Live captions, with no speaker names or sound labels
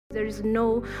There is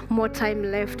no more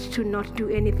time left to not do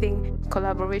anything.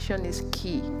 Collaboration is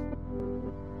key.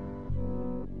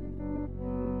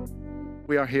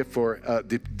 We are here for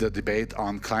the debate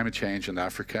on climate change in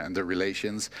Africa and the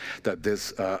relations that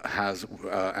this has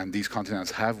and these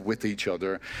continents have with each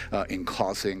other in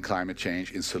causing climate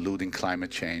change, in saluting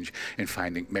climate change, in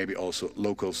finding maybe also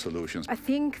local solutions. I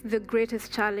think the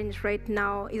greatest challenge right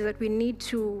now is that we need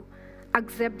to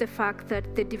accept the fact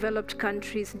that the developed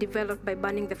countries developed by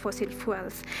burning the fossil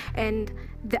fuels, and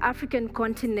the African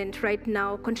continent right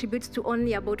now contributes to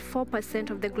only about 4%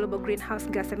 of the global greenhouse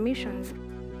gas emissions.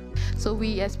 So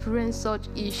we experience such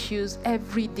issues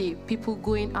every day, people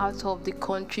going out of the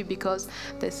country because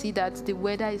they see that the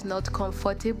weather is not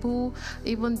comfortable,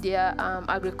 even their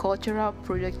agricultural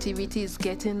productivity is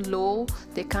getting low,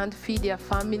 they can't feed their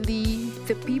family.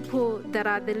 The people that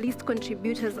are the least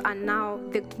contributors are now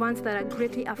the ones that are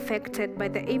greatly affected by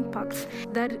the impacts.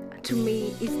 That, to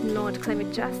me, is not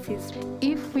climate justice.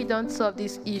 If we don't solve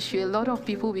this issue, a lot of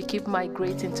people will keep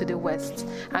migrating to the West,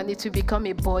 and it will become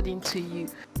a burden to you.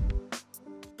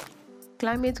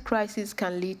 Climate crisis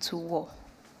can lead to war.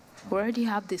 We already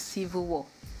have the civil war.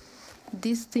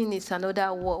 This thing is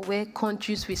another war where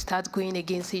countries will start going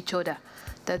against each other.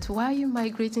 That why are you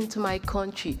migrating to my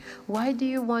country? Why do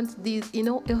you want this? You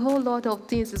know, a whole lot of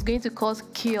things is going to cause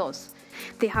chaos.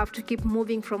 They have to keep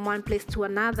moving from one place to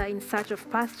another in search of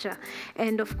pasture.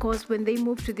 And of course, when they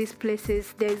move to these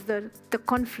places, there's the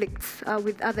conflicts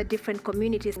with other different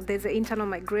communities. There's the internal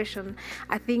migration.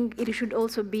 I think it should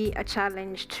also be a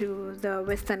challenge to the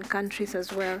Western countries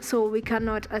as well. So we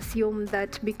cannot assume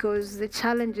that because the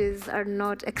challenges are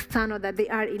not external, that they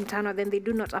are internal, then they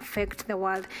do not affect the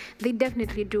world. They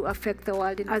definitely do affect the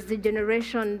world. As the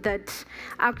generation that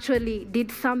actually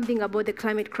did something about the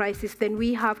climate crisis, then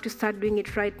we have to start doing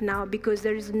it right now, because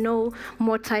there is no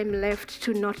more time left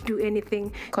to not do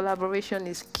anything. Collaboration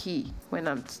is key when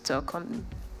I'm stuck on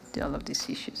all of these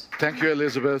issues. Thank you,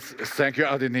 Elizabeth. Thank you,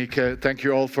 Adenike. Thank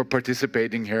you all for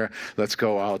participating here. Let's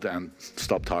go out and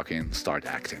stop talking, start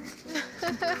acting.